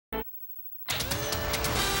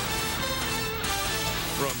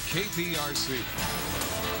from KPRC.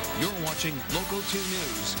 You're watching Local 2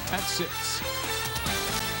 News at 6.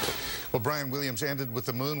 Well, Brian Williams ended with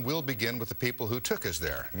the moon. We'll begin with the people who took us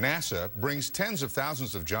there. NASA brings tens of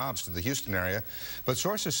thousands of jobs to the Houston area, but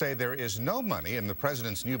sources say there is no money in the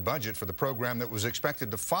president's new budget for the program that was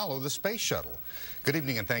expected to follow the space shuttle. Good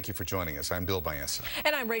evening and thank you for joining us. I'm Bill Baeza.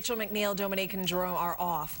 And I'm Rachel McNeil. Dominique and Jerome are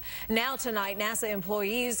off. Now tonight, NASA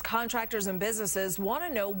employees, contractors and businesses want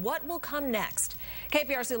to know what will come next.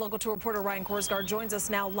 KPRC Local 2 reporter Ryan Korsgaard joins us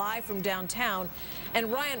now live from downtown.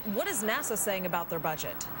 And Ryan, what is NASA saying about their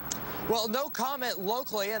budget? Well, no comment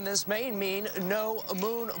locally, and this may mean no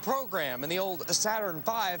moon program, and the old Saturn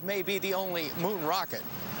V may be the only moon rocket.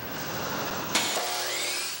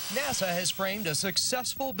 NASA has framed a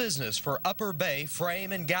successful business for Upper Bay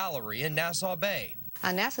Frame and Gallery in Nassau Bay.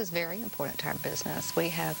 NASA is very important to our business. We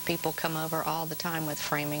have people come over all the time with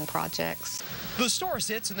framing projects. The store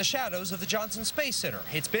sits in the shadows of the Johnson Space Center.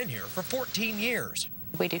 It's been here for 14 years.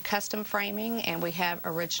 We do custom framing, and we have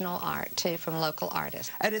original art, too, from local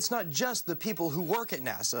artists. And it's not just the people who work at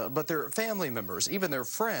NASA, but their family members, even their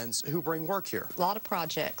friends who bring work here. A lot of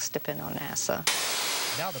projects depend on NASA.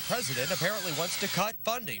 Now the president apparently wants to cut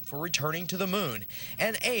funding for returning to the moon.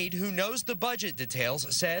 An aide who knows the budget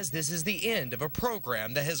details says this is the end of a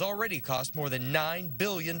program that has already cost more than $9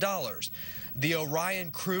 billion. The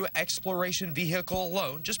Orion Crew exploration vehicle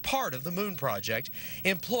alone, just part of the moon project,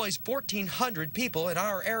 employs 1,400 people in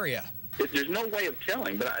our area. There's no way of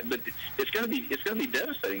telling, but it's going to be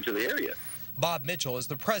devastating to the area. Bob Mitchell is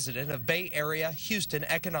the president of Bay Area Houston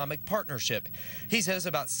Economic Partnership. He says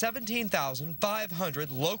about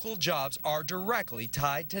 17,500 local jobs are directly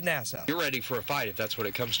tied to NASA. You're ready for a fight if that's what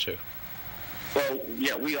it comes to. Well,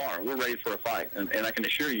 yeah, we are. We're ready for a fight, and I can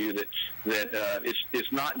assure you that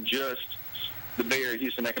it's not just the Bay Area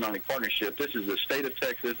Houston Economic Partnership. This is the state of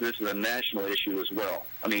Texas. This is a national issue as well.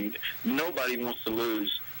 I mean, nobody wants to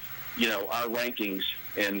lose, our rankings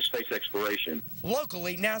in space exploration.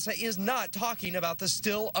 Locally, NASA is not talking about the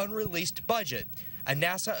still unreleased budget. A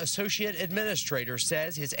NASA associate administrator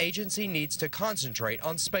says his agency needs to concentrate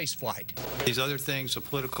on spaceflight. These other things, the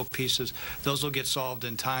political pieces, those will get solved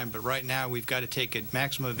in time, but right now we've got to take a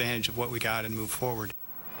maximum advantage of what we got and move forward.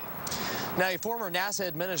 Now, a former NASA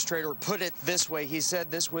administrator put it this way. He said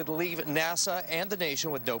this would leave NASA and the nation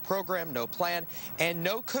with no program, no plan, and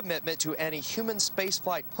no commitment to any human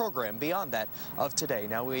spaceflight program beyond that of today.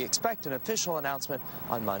 Now, we expect an official announcement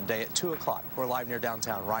on Monday at 2 o'clock. We're live near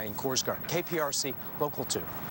downtown. Ryan Korsgaard, KPRC Local 2.